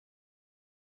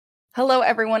Hello,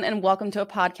 everyone, and welcome to a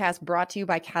podcast brought to you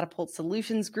by Catapult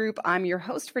Solutions Group. I'm your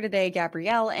host for today,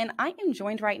 Gabrielle, and I am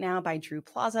joined right now by Drew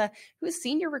Plaza, who is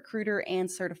Senior Recruiter and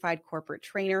Certified Corporate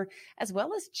Trainer, as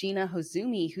well as Gina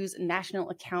Hozumi, who's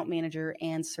National Account Manager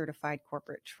and Certified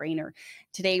Corporate Trainer.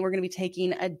 Today, we're going to be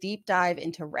taking a deep dive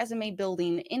into resume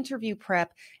building, interview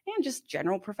prep, and just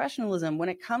general professionalism when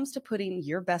it comes to putting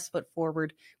your best foot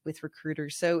forward with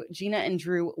recruiters. So, Gina and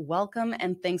Drew, welcome,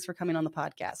 and thanks for coming on the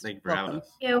podcast. Thank you for having us.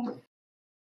 Thank you.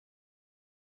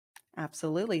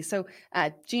 Absolutely. So,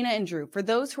 Gina and Drew, for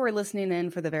those who are listening in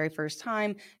for the very first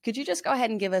time, could you just go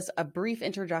ahead and give us a brief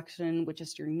introduction with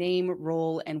just your name,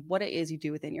 role, and what it is you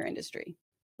do within your industry?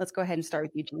 Let's go ahead and start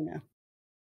with you, Gina.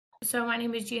 So my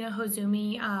name is Gina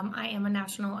Hozumi. I am a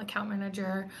national account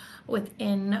manager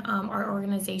within our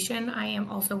organization. I am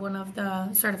also one of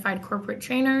the certified corporate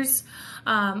trainers.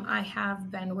 I have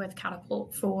been with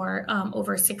Catapult for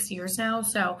over 6 years now.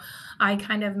 So I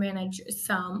kind of manage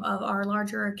some of our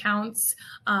larger accounts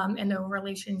and the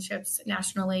relationships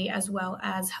nationally, as well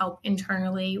as help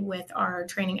internally with our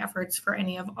training efforts for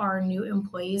any of our new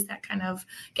employees that kind of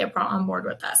get brought on board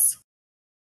with us.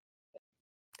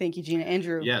 Thank you, Gina.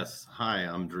 Andrew. Yes. Hi,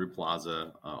 I'm Drew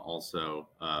Plaza, also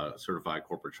certified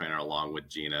corporate trainer along with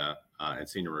Gina and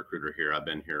senior recruiter here. I've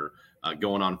been here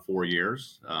going on 4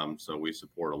 years. So we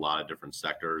support a lot of different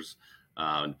sectors,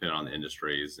 depending on the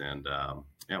industries, and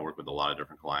work with a lot of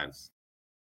different clients.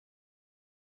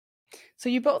 So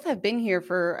you both have been here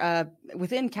for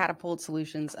within Catapult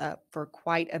Solutions for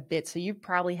quite a bit. So you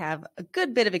probably have a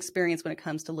good bit of experience when it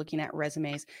comes to looking at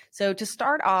resumes. So to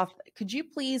start off, could you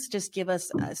please just give us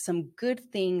some good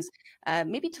things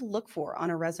maybe to look for on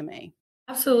a resume?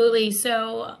 Absolutely.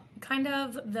 So kind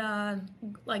of the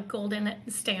golden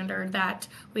standard that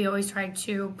we always try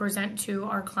to present to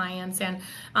our clients. And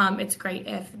it's great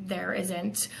if there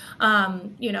isn't,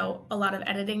 a lot of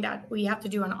editing that we have to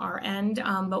do on our end.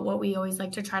 But what we always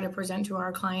like to try to present to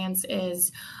our clients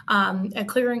is a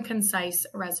clear and concise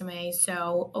resume.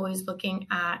 So always looking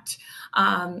at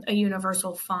a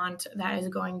universal font that is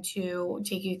going to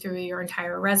take you through your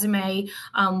entire resume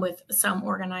with some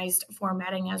organized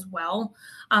formatting as well.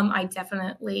 I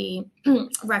definitely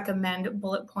recommend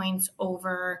bullet points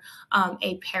over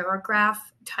a paragraph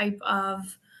type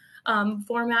of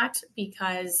format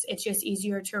because it's just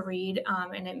easier to read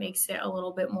and it makes it a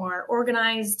little bit more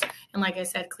organized and, like I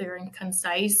said, clear and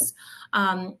concise.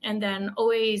 And then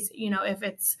always, if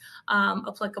it's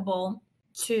applicable,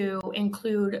 to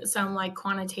include some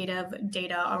quantitative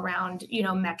data around,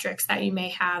 metrics that you may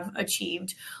have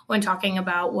achieved when talking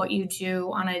about what you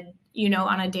do on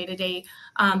a day-to-day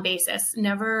basis.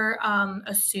 Never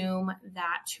assume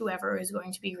that whoever is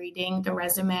going to be reading the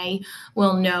resume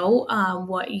will know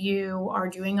what you are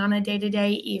doing on a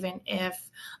day-to-day, even if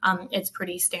it's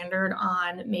pretty standard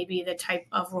on maybe the type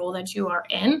of role that you are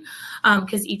in,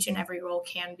 because each and every role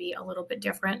can be a little bit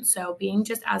different. So being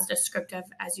just as descriptive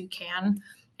as you can.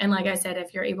 And like I said,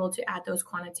 if you're able to add those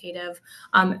quantitative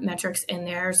metrics in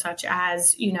there, such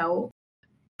as,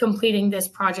 completing this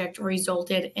project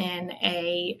resulted in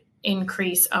a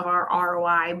increase of our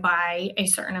ROI by a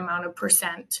certain amount of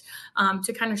percent,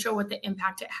 to kind of show what the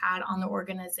impact it had on the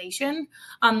organization,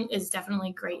 is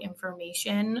definitely great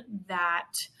information that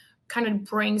kind of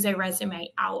brings a resume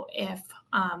out. If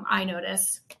I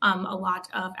notice a lot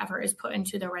of effort is put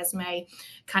into the resume,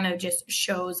 kind of just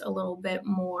shows a little bit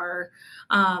more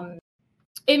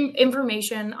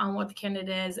information on what the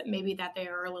candidate is, maybe that they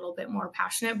are a little bit more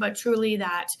passionate, but truly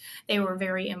that they were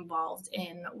very involved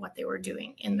in what they were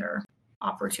doing in their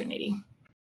opportunity.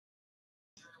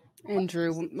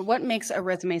 Andrew, what makes a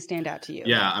resume stand out to you?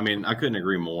 Yeah, I mean, I couldn't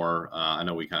agree more. I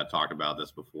know we kind of talked about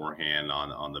this beforehand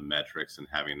on the metrics and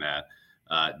having that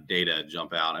data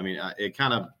jump out. I mean,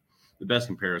 the best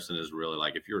comparison is really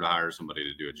like if you were to hire somebody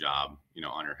to do a job,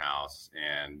 on your house,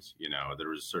 and, there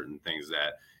was certain things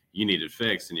that you needed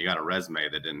fixed, and you got a resume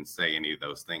that didn't say any of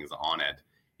those things on it,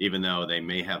 even though they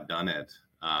may have done it.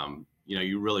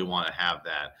 You really want to have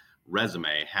that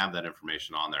resume, have that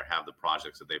information on there, have the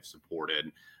projects that they've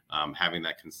supported, having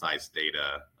that concise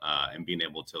data, and being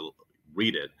able to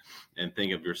read it and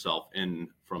think of yourself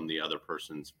from the other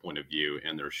person's point of view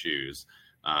in their shoes.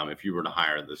 If you were to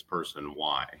hire this person,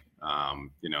 why?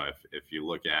 If you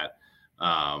look at,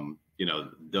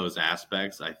 those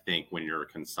aspects, I think when you're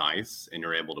concise and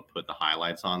you're able to put the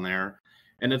highlights on there,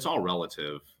 and it's all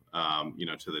relative,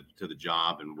 to the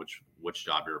job and which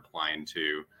job you're applying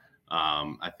to.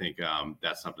 I think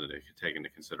that's something that you could take into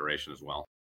consideration as well.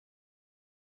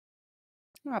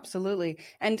 Oh, absolutely.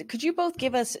 And could you both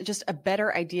give us just a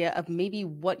better idea of maybe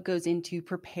what goes into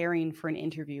preparing for an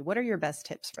interview? What are your best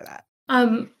tips for that?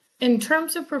 In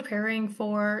terms of preparing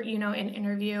for, an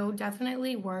interview,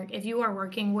 definitely if you are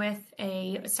working with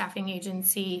a staffing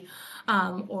agency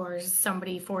or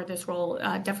somebody for this role,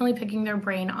 definitely picking their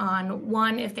brain on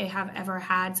one, if they have ever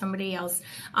had somebody else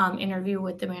interview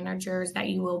with the managers that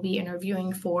you will be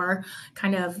interviewing for,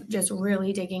 kind of just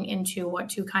really digging into what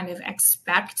to kind of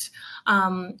expect.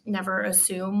 Never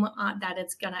assume that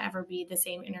it's going to ever be the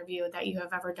same interview that you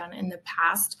have ever done in the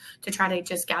past, to try to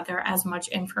just gather as much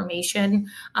information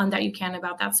that you can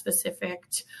about that specific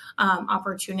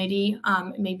opportunity.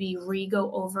 Maybe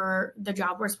go over the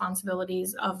job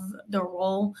responsibilities of the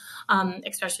role,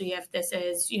 especially if this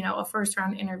is, a first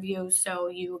round interview, so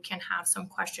you can have some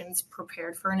questions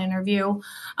prepared for an interview.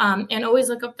 And always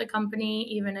look up the company,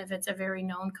 even if it's a very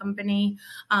known company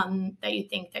that you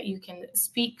think that you can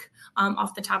speak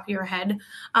off the top of your head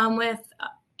with.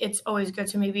 It's always good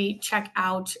to maybe check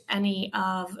out any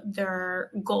of their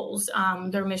goals,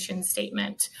 their mission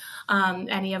statement,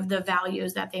 any of the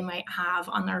values that they might have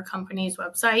on their company's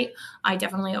website. I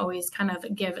definitely always kind of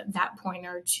give that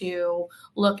pointer to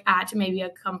look at maybe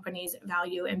a company's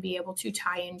value and be able to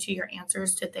tie into your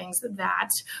answers to things that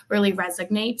really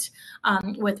resonate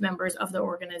with members of the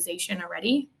organization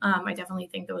already. I definitely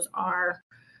think those are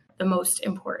the most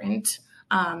important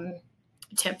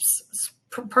tips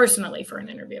personally for an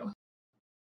interview.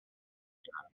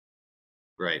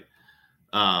 Great.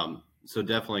 So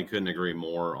definitely couldn't agree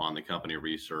more on the company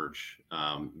research.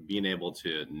 Being able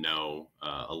to know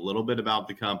a little bit about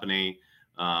the company.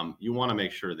 You want to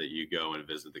make sure that you go and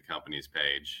visit the company's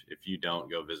page. If you don't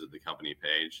go visit the company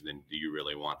page, then do you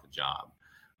really want the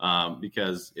job?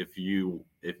 Because if you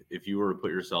were to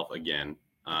put yourself again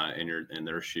in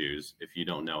their shoes, if you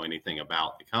don't know anything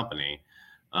about the company,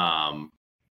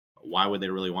 why would they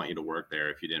really want you to work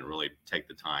there if you didn't really take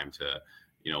the time to,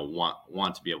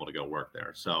 want to be able to go work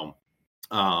there? So,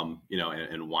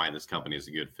 and why this company is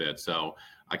a good fit. So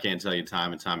I can't tell you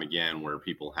time and time again where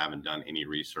people haven't done any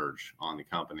research on the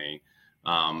company.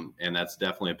 And that's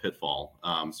definitely a pitfall.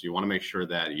 So you want to make sure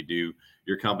that you do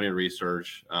your company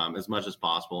research as much as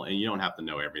possible, and you don't have to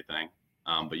know everything,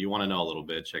 but you want to know a little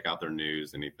bit. Check out their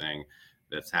news, anything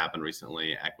that's happened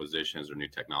recently, acquisitions or new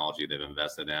technology they've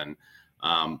invested in.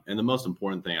 And the most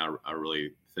important thing I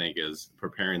really think is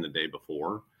preparing the day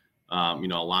before. A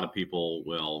lot of people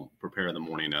will prepare the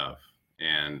morning of,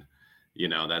 and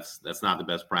that's not the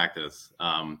best practice.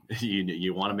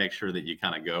 You want to make sure that you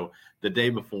kind of go the day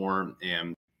before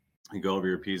and go over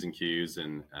your P's and Q's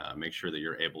and make sure that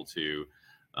you're able to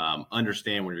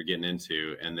understand what you're getting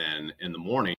into, and then in the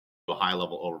morning, a high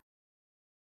level over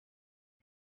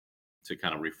to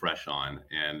kind of refresh on.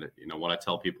 And what I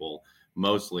tell people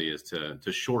mostly is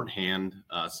to shorthand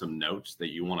some notes that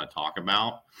you want to talk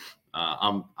about.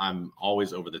 I'm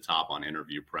always over the top on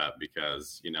interview prep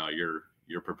because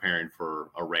you're preparing for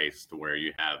a race to where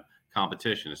you have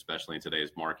competition, especially in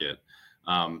today's market.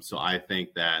 So I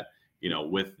think that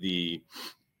with the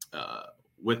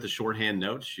shorthand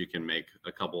notes, you can make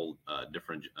a couple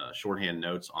different shorthand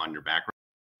notes on your background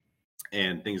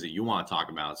and things that you want to talk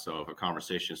about. So if a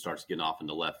conversation starts getting off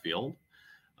into left field,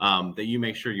 that you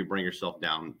make sure you bring yourself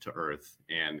down to earth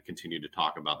and continue to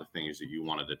talk about the things that you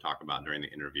wanted to talk about during the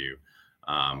interview.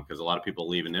 Because a lot of people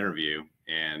leave an interview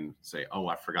and say, oh,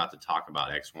 I forgot to talk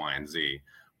about X, Y, and Z.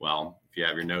 Well, if you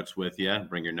have your notes with you,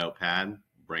 bring your notepad,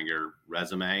 bring your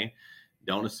resume.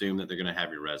 Don't assume that they're going to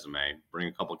have your resume. Bring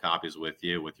a couple copies with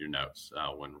you with your notes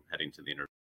when heading to the interview.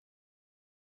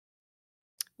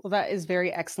 Well, that is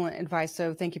very excellent advice.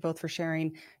 So thank you both for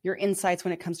sharing your insights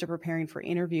when it comes to preparing for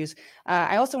interviews.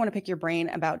 I also want to pick your brain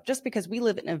about, just because we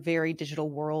live in a very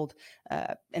digital world,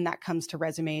 and that comes to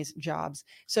resumes, jobs.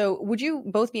 So would you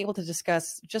both be able to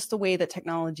discuss just the way that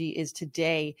technology is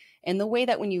today and the way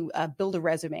that when you build a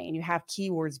resume and you have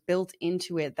keywords built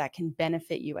into it that can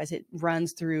benefit you as it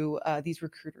runs through these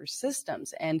recruiter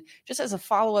systems? And just as a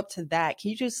follow-up to that, can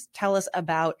you just tell us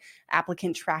about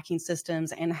applicant tracking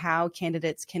systems and how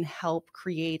candidates can help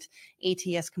create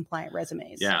ATS compliant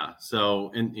resumes? Yeah.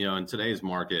 So in today's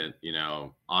market,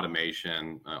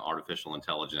 automation, artificial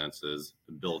intelligence is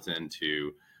built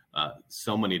into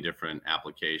so many different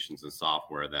applications and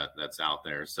software that's out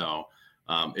there. So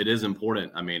it is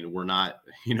important. I mean, we're not,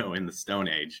 in the Stone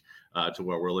Age to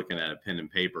where we're looking at a pen and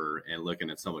paper and looking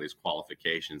at somebody's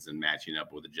qualifications and matching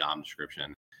up with a job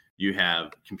description. You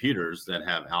have computers that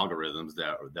have algorithms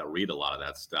that read a lot of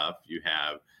that stuff. You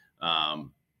have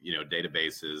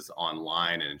databases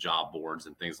online and job boards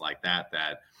and things like that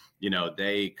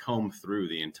they comb through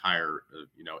the entire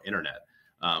internet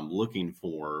looking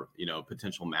for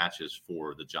potential matches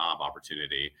for the job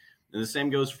opportunity. And the same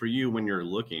goes for you when you're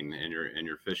looking and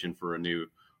you're fishing for a new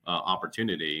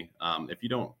opportunity.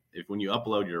 If when you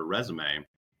upload your resume,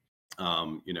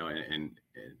 and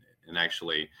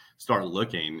actually start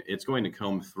looking, it's going to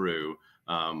come through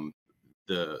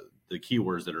the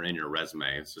keywords that are in your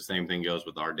resume. It's the same thing goes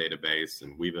with our database,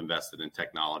 and we've invested in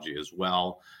technology as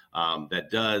well that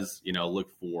does,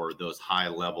 look for those high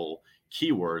level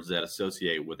keywords that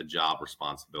associate with a job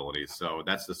responsibility. So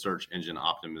that's the search engine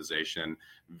optimization,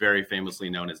 very famously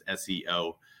known as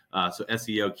SEO. So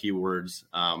SEO keywords,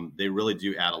 they really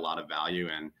do add a lot of value,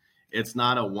 and it's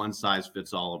not a one size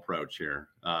fits all approach here.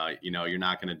 You're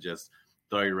not going to just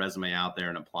throw your resume out there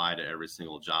and apply to every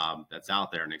single job that's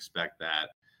out there and expect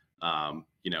that,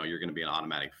 you're going to be an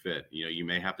automatic fit. You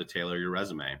may have to tailor your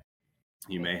resume.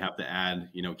 You may have to add,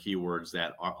 keywords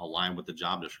that are aligned with the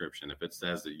job description. If it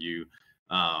says that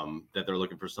that they're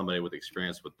looking for somebody with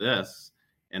experience with this,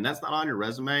 and that's not on your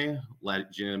resume, like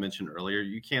Gina mentioned earlier,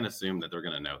 you can't assume that they're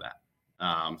going to know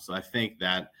that. So I think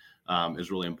that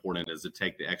is really important, is to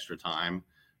take the extra time,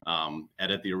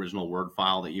 edit the original Word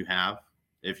file that you have.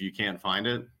 If you can't find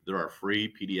it, there are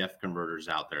free PDF converters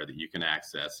out there that you can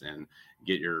access and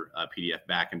get your PDF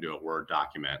back into a Word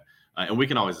document. And we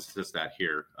can always assist that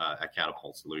here at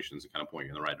Catapult Solutions to kind of point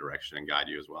you in the right direction and guide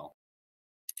you as well.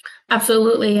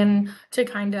 Absolutely. And to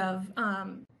kind of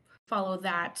follow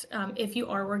that, if you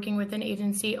are working with an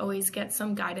agency, always get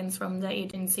some guidance from the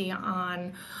agency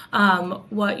on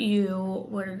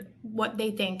what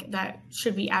they think that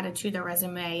should be added to the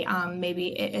resume.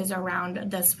 Maybe it is around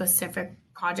the specific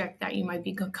project that you might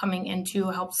be coming in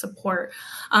to help support.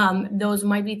 Those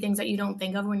might be things that you don't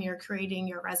think of when you're creating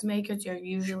your resume, because you're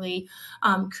usually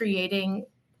creating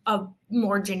a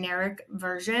more generic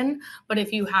version. But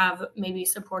if you have maybe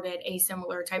supported a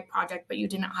similar type project, but you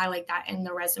didn't highlight that in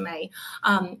the resume,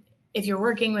 if you're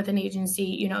working with an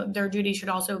agency, their duty should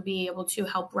also be able to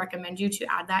help recommend you to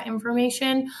add that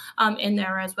information in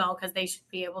there as well, because they should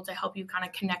be able to help you kind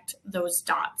of connect those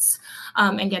dots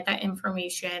and get that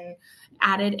information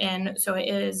added in, so it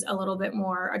is a little bit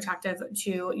more attractive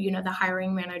to the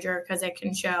hiring manager, because it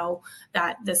can show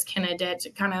that this candidate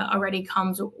kind of already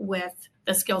comes with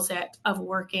the skill set of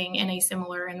working in a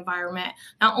similar environment,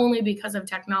 not only because of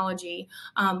technology,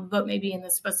 but maybe in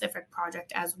the specific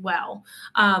project as well.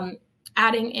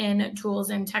 Adding in tools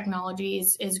and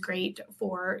technologies is great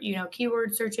for,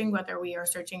 keyword searching, whether we are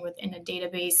searching within a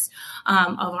database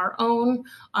of our own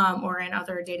or in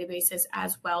other databases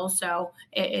as well. So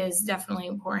it is definitely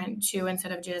important to,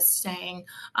 instead of just saying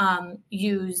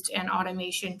used an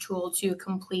automation tool to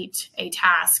complete a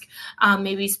task,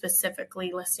 maybe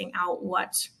specifically listing out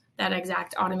what that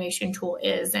exact automation tool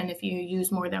is, and if you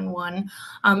use more than one,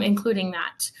 including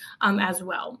that as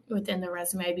well within the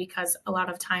resume, because a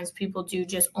lot of times people do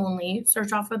just only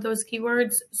search off of those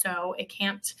keywords, so it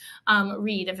can't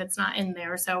read if it's not in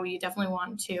there. So you definitely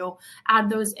want to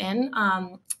add those in,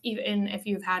 even if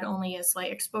you've had only a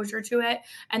slight exposure to it,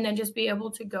 and then just be able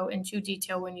to go into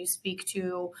detail when you speak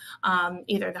to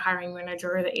either the hiring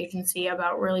manager or the agency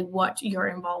about really what your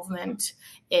involvement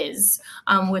is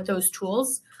with those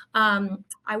tools.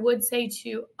 I would say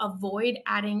to avoid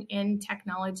adding in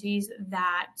technologies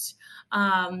that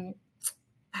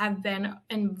have been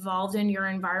involved in your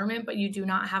environment, but you do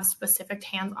not have specific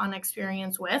hands-on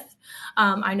experience with.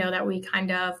 I know that we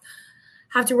kind of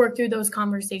have to work through those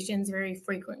conversations very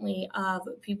frequently of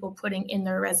people putting in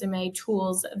their resume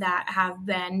tools that have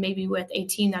been maybe with a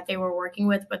team that they were working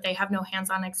with, but they have no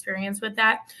hands-on experience with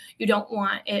that. You don't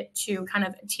want it to kind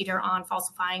of teeter on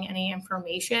falsifying any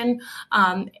information.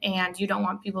 And you don't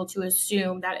want people to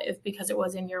assume that because it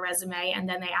was in your resume, and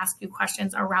then they ask you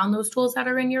questions around those tools that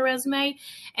are in your resume,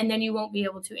 and then you won't be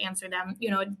able to answer them.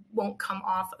 It won't come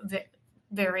off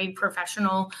very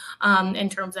professional in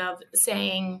terms of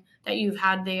saying that you've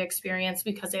had the experience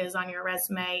because it is on your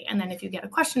resume. And then if you get a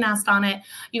question asked on it,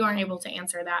 you aren't able to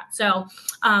answer that. So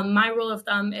my rule of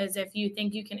thumb is, if you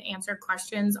think you can answer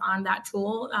questions on that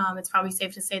tool, it's probably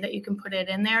safe to say that you can put it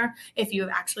in there if you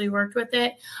have actually worked with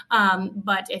it.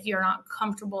 But if you're not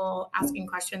comfortable asking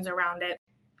questions around it,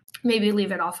 maybe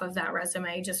leave it off of that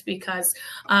resume, just because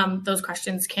those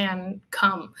questions can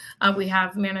come. We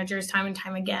have managers time and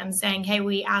time again saying, hey,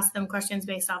 we asked them questions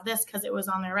based off this because it was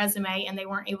on their resume, and they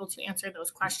weren't able to answer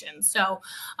those questions. So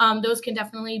those can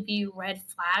definitely be red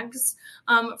flags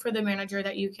for the manager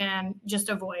that you can just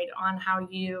avoid on how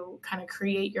you kind of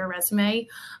create your resume,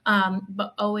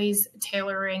 but always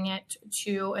tailoring it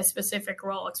to a specific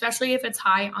role, especially if it's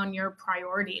high on your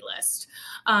priority list.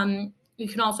 You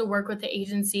can also work with the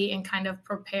agency and kind of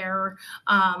prepare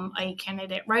a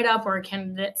candidate write-up or a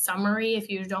candidate summary if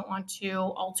you don't want to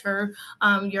alter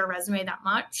your resume that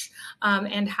much,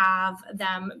 and have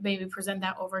them maybe present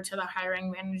that over to the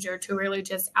hiring manager to really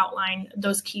just outline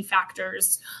those key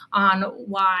factors on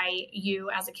why you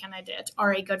as a candidate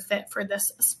are a good fit for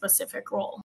this specific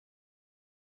role.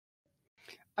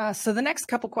 So the next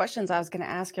couple questions I was going to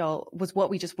ask y'all was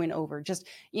what we just went over. Just,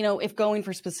 if going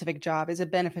for a specific job, is it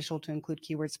beneficial to include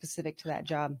keywords specific to that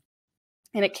job?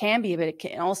 And it can be, but it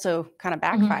can also kind of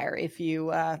backfire if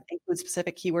you include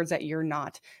specific keywords that you're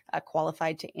not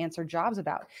qualified to answer jobs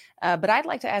about. But I'd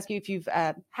like to ask you if you've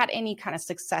had any kind of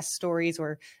success stories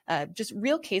or just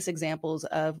real case examples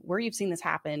of where you've seen this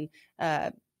happen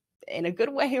in a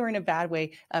good way or in a bad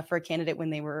way for a candidate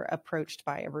when they were approached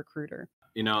by a recruiter.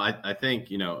 I think,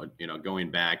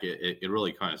 going back, it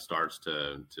really kind of starts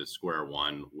to square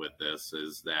one with this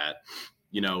is that,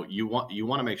 you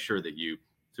want to make sure that you,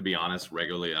 to be honest,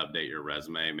 regularly update your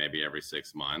resume, maybe every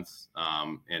 6 months,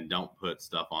 and don't put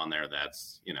stuff on there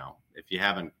that's,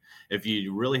 if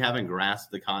you really haven't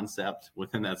grasped the concept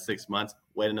within that 6 months,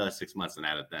 wait another 6 months and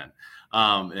add it then.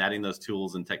 Adding those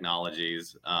tools and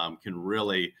technologies can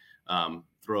really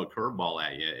throw a curveball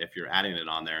at you if you're adding it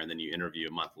on there and then you interview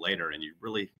a month later and you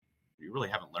really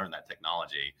haven't learned that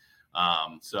technology.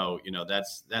 So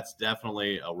that's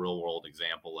definitely a real world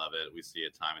example of it. We see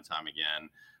it time and time again.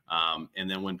 And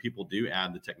then when people do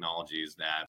add the technologies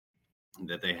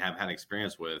that they have had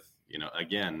experience with,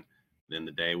 again, in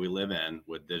the day we live in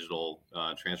with digital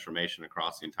transformation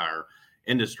across the entire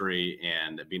industry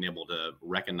and being able to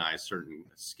recognize certain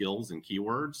skills and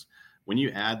keywords, when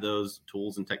you add those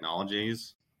tools and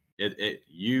technologies,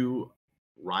 you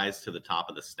rise to the top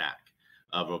of the stack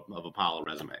of a pile of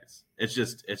resumes. It's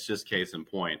just case in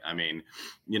point. I mean,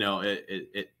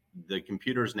 the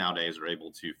computers nowadays are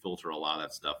able to filter a lot of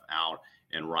that stuff out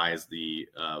and rise the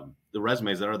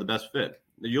resumes that are the best fit.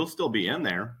 You'll still be in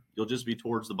there. You'll just be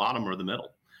towards the bottom or the middle.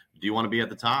 Do you want to be at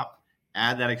the top?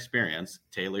 Add that experience,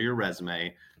 tailor your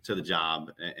resume to the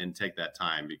job, and take that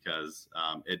time, because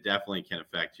it definitely can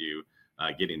affect you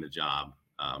getting the job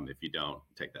if you don't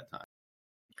take that time.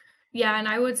 Yeah, and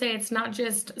I would say it's not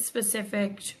just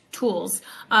specific tools,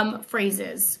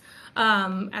 phrases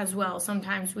as well.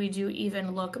 Sometimes we do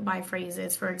even look by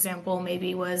phrases. For example,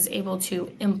 maybe was able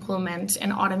to implement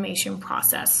an automation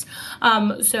process.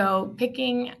 So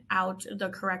picking out the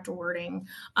correct wording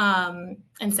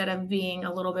instead of being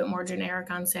a little bit more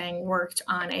generic on saying worked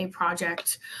on a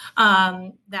project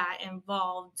that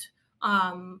involved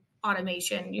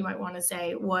automation, you might want to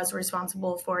say was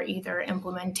responsible for either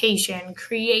implementation,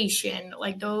 creation.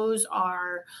 Like those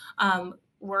are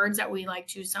words that we like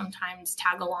to sometimes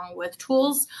tag along with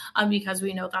tools because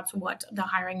we know that's what the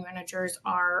hiring managers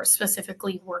are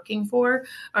specifically working for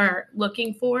or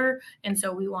looking for. And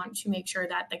so we want to make sure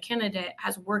that the candidate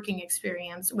has working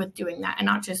experience with doing that and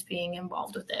not just being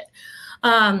involved with it.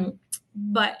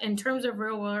 But in terms of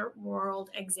real world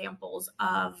examples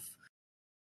of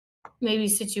maybe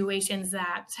situations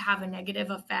that have a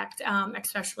negative effect,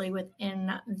 especially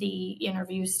within the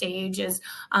interview stage, is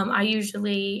I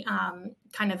usually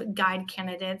kind of guide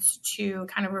candidates to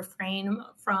kind of refrain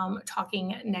from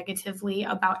talking negatively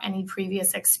about any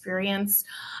previous experience.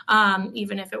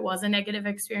 Even if it was a negative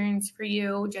experience for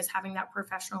you, just having that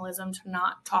professionalism to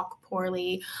not talk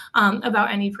poorly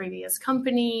about any previous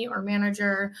company or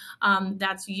manager.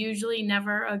 That's usually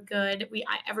never a good,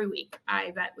 every week,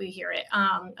 I bet we hear it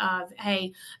of,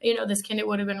 hey, this candidate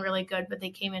would have been really good, but they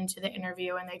came into the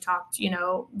interview and they talked,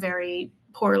 very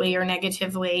poorly or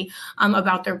negatively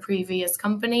about their previous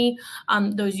company.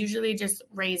 Those usually just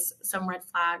raise some red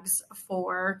flags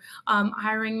for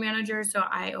hiring managers. So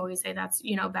I always say that's,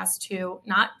 best to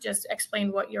not just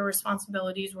explain what your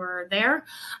responsibilities were there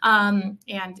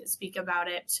and speak about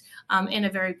it in a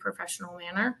very professional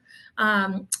manner.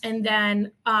 And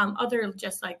then other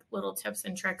just like little tips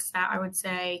and tricks that I would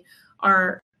say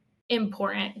are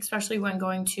important, especially when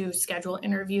going to schedule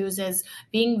interviews, is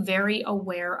being very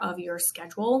aware of your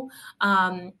schedule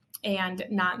and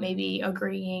not maybe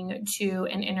agreeing to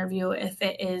an interview if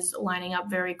it is lining up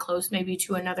very close, maybe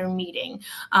to another meeting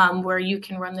where you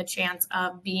can run the chance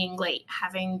of being late,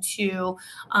 having to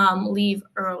leave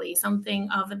early, something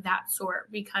of that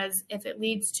sort. Because if it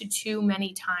leads to too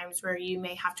many times where you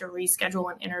may have to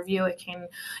reschedule an interview, it can,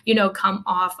 come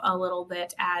off a little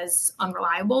bit as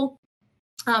unreliable.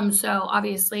 So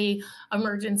obviously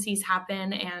emergencies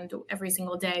happen, and every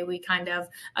single day we kind of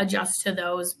adjust to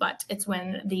those, but it's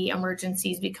when the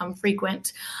emergencies become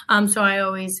frequent. So I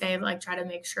always say, like, try to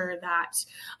make sure that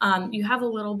you have a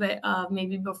little bit of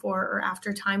maybe before or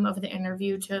after time of the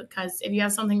interview, because if you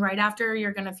have something right after,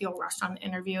 you're going to feel rushed on the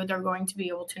interview. They're going to be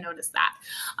able to notice that.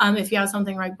 If you have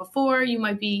something right before, you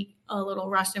might be a little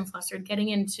rushed and flustered getting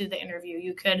into the interview.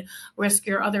 You could risk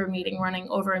your other meeting running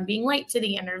over and being late to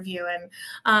the interview.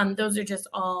 And those are just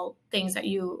all things that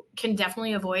you can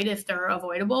definitely avoid if they're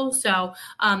avoidable. So,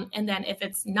 and then if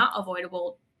it's not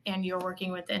avoidable and you're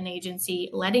working with an agency,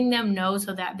 letting them know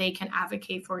so that they can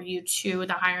advocate for you to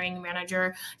the hiring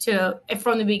manager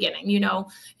from the beginning. You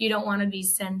don't want to be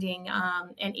sending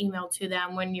an email to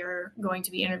them when you're going to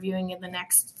be interviewing in the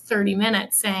next 30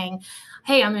 minutes saying,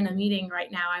 hey, I'm in a meeting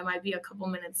right now, I might be a couple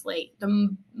minutes late.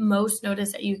 The most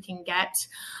notice that you can get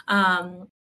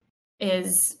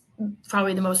is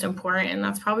probably the most important, and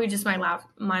that's probably just my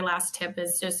last tip,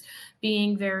 is just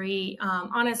being very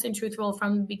honest and truthful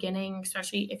from the beginning.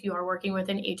 Especially if you are working with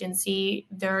an agency,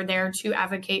 they're there to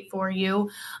advocate for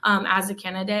you as a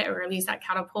candidate, or at least at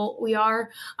Catapult we are.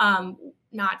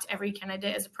 Not every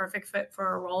candidate is a perfect fit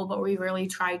for a role, but we really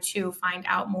try to find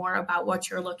out more about what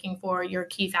you're looking for, your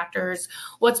key factors,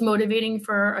 what's motivating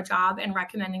for a job, and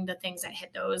recommending the things that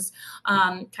hit those,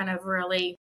 kind of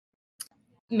really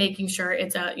making sure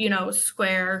it's a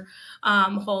square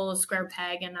hole, a square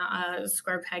peg, and a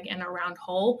square peg in a round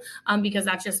hole, because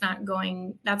that's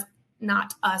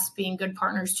not us being good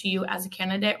partners to you as a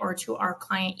candidate or to our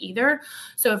client either.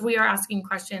 So if we are asking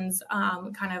questions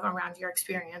kind of around your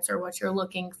experience or what you're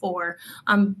looking for,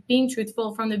 being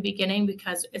truthful from the beginning,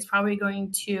 because it's probably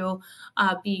going to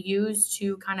be used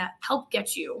to kind of help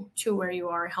get you to where you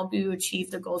are, help you achieve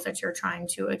the goals that you're trying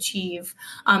to achieve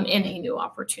in a new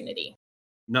opportunity.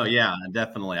 No, yeah,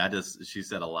 definitely. She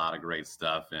said a lot of great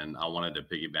stuff, and I wanted to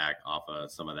piggyback off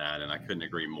of some of that. And I couldn't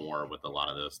agree more with a lot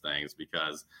of those things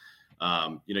because,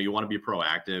 you want to be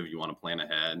proactive, you want to plan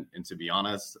ahead. And to be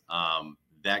honest,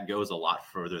 that goes a lot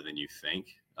further than you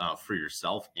think for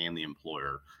yourself and the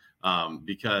employer.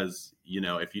 Because,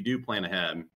 if you do plan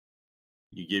ahead,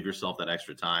 you give yourself that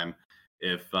extra time.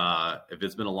 If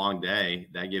it's been a long day,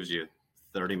 that gives you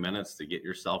 30 minutes to get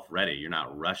yourself ready. You're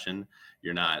not rushing.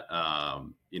 You're not,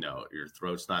 your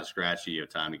throat's not scratchy. You have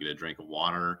time to get a drink of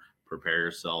water, prepare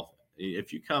yourself.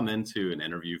 If you come into an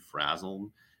interview frazzled,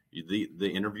 the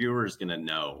interviewer is going to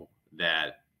know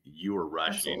that you were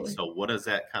rushing. Absolutely. So what does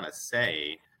that kind of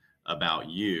say about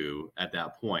you at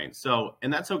that point? So,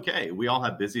 and that's okay. We all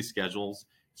have busy schedules.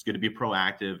 It's good to be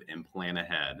proactive and plan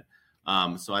ahead.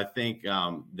 So I think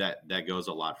that goes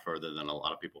a lot further than a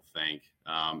lot of people think.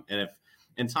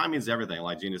 And timing is everything.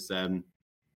 Like Gina said,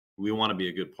 we want to be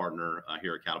a good partner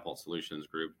here at Catapult Solutions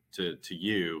Group to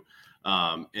you,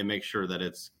 and make sure that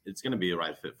it's going to be the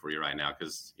right fit for you right now,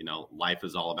 because life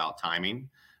is all about timing.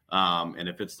 And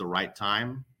if it's the right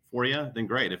time for you, then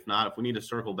great. If not, if we need to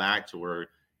circle back to where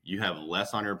you have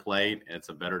less on your plate and it's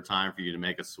a better time for you to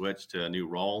make a switch to a new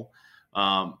role,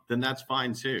 then that's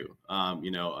fine too.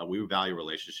 We value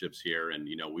relationships here, and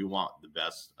we want the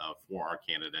best for our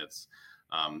candidates,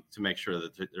 to make sure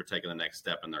that they're taking the next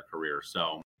step in their career.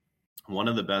 So one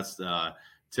of the best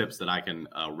tips that I can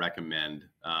recommend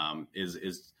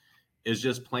is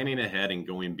just planning ahead and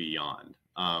going beyond.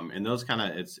 And those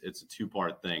it's a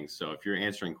two-part thing. So if you're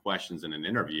answering questions in an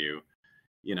interview,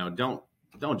 don't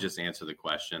just answer the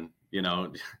question,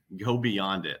 go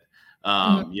beyond it.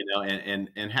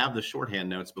 And have the shorthand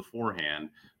notes beforehand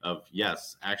of,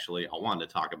 yes, actually, I wanted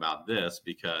to talk about this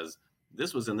because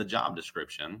this was in the job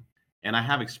description and I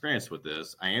have experience with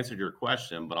this. I answered your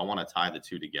question, but I want to tie the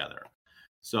two together.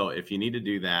 So if you need to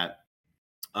do that,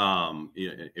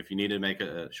 if you need to make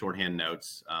a shorthand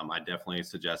notes, I definitely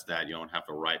suggest that. You don't have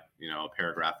to write, a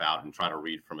paragraph out and try to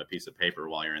read from a piece of paper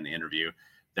while you're in the interview.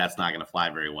 That's not going to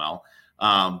fly very well.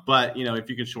 But if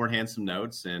you could shorthand some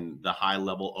notes and the high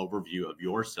level overview of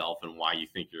yourself and why you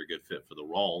think you're a good fit for the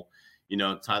role,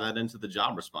 tie that into the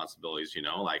job responsibilities,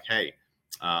 like, hey,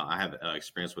 I have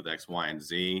experience with X, Y, and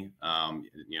Z,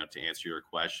 to answer your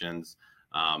questions.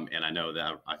 And I know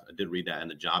that I did read that in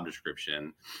the job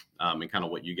description, and kind of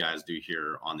what you guys do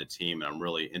here on the team. And I'm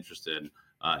really interested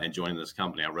in joining this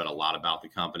company. I read a lot about the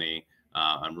company.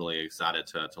 I'm really excited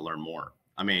to learn more.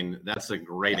 I mean, that's a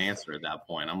great answer at that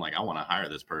point. I'm like, I want to hire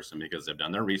this person because they've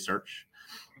done their research,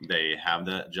 they have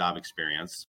the job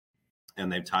experience,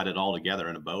 and they've tied it all together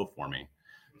in a bow for me.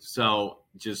 So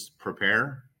just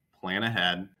prepare, plan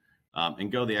ahead,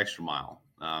 and go the extra mile.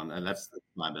 And that's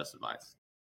my best advice.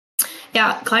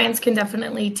 Yeah, clients can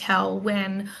definitely tell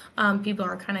when people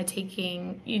are kind of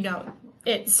taking,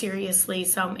 it seriously.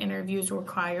 Some interviews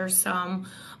require some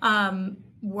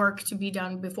work to be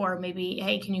done before. Maybe,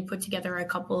 hey, can you put together a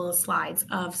couple of slides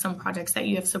of some projects that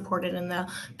you have supported in the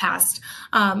past?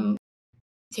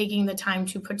 Taking the time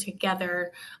to put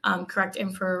together correct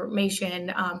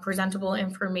information, presentable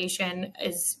information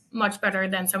is much better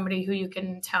than somebody who you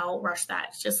can tell rush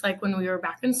that. Just like when we were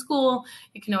back in school,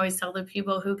 you can always tell the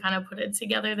people who kind of put it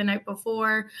together the night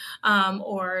before,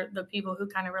 or the people who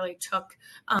kind of really took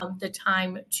the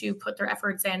time to put their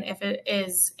efforts in, if it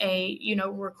is a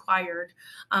required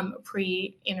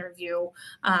pre-interview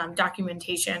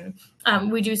documentation.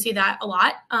 We do see that a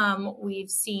lot. We've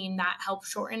seen that help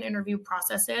shorten interview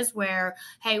processes where,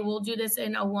 hey, we'll do this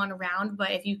in a one round,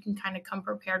 but if you can kind of come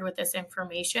prepared with this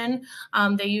information,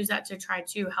 they use that to try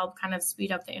to help kind of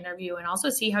speed up the interview and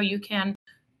also see how you can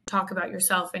talk about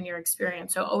yourself and your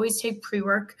experience. So always take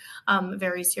pre-work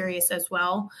very serious as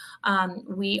well.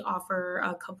 We offer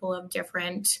a couple of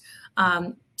different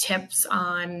tips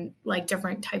on like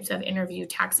different types of interview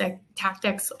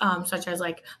tactics, such as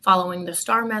like following the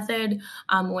STAR method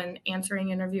when answering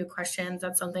interview questions.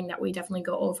 That's something that we definitely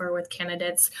go over with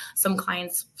candidates. Some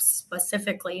clients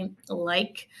specifically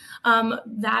like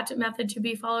that method to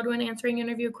be followed when answering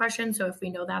interview questions. So if we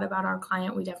know that about our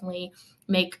client, we definitely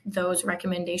make those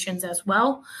recommendations as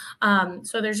well.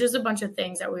 So there's just a bunch of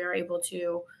things that we are able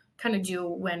to kind of do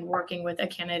when working with a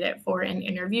candidate for an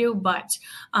interview, but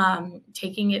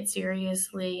taking it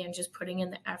seriously and just putting in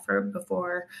the effort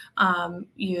before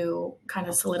you kind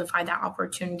of solidify that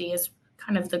opportunity is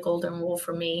kind of the golden rule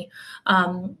for me.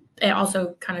 It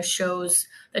also kind of shows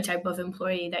the type of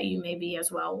employee that you may be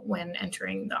as well when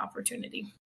entering the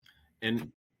opportunity.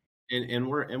 And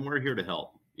we're here to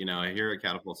help. Here at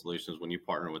Catapult Solutions, when you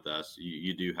partner with us,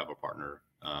 you do have a partner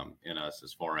in us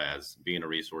as far as being a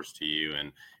resource to you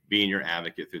and being your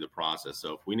advocate through the process.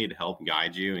 So if we need to help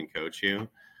guide you and coach you, I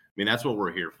mean, that's what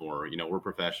we're here for. We're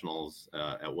professionals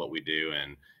at what we do,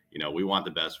 and we want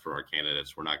the best for our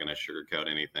candidates. We're not going to sugarcoat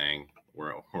anything.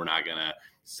 We're not going to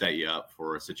set you up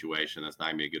for a situation that's not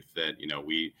going to be a good fit.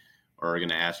 We are going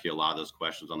to ask you a lot of those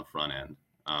questions on the front end.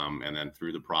 And then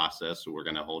through the process, we're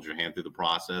going to hold your hand through the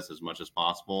process as much as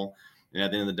possible. And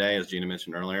at the end of the day, as Gina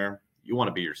mentioned earlier, you want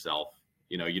to be yourself.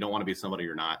 You don't want to be somebody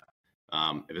you're not.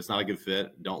 If it's not a good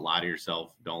fit, don't lie to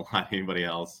yourself. Don't lie to anybody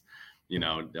else.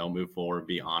 Don't move forward.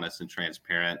 Be honest and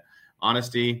transparent.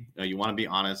 Honesty, you want to be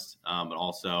honest, but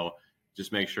also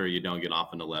just make sure you don't get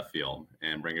off into left field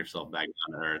and bring yourself back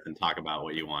down to earth and talk about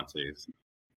what you want to. So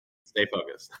stay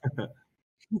focused.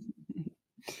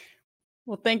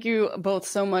 Well, thank you both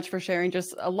so much for sharing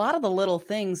just a lot of the little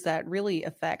things that really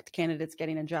affect candidates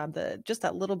getting a job. Just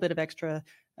that little bit of extra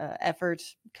effort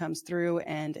comes through,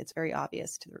 and it's very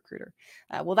obvious to the recruiter.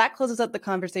 Well, that closes up the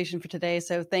conversation for today.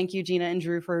 So thank you, Gina and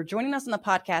Drew, for joining us on the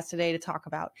podcast today to talk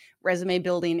about resume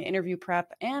building, interview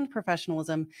prep, and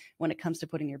professionalism when it comes to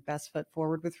putting your best foot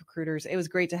forward with recruiters. It was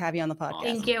great to have you on the podcast. Awesome.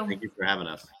 Thank you. Thank you for having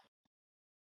us.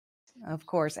 Of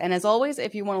course. And as always,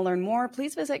 if you want to learn more,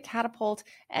 please visit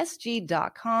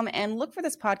catapultsg.com and look for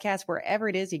this podcast wherever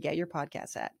it is you get your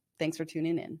podcasts at. Thanks for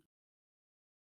tuning in.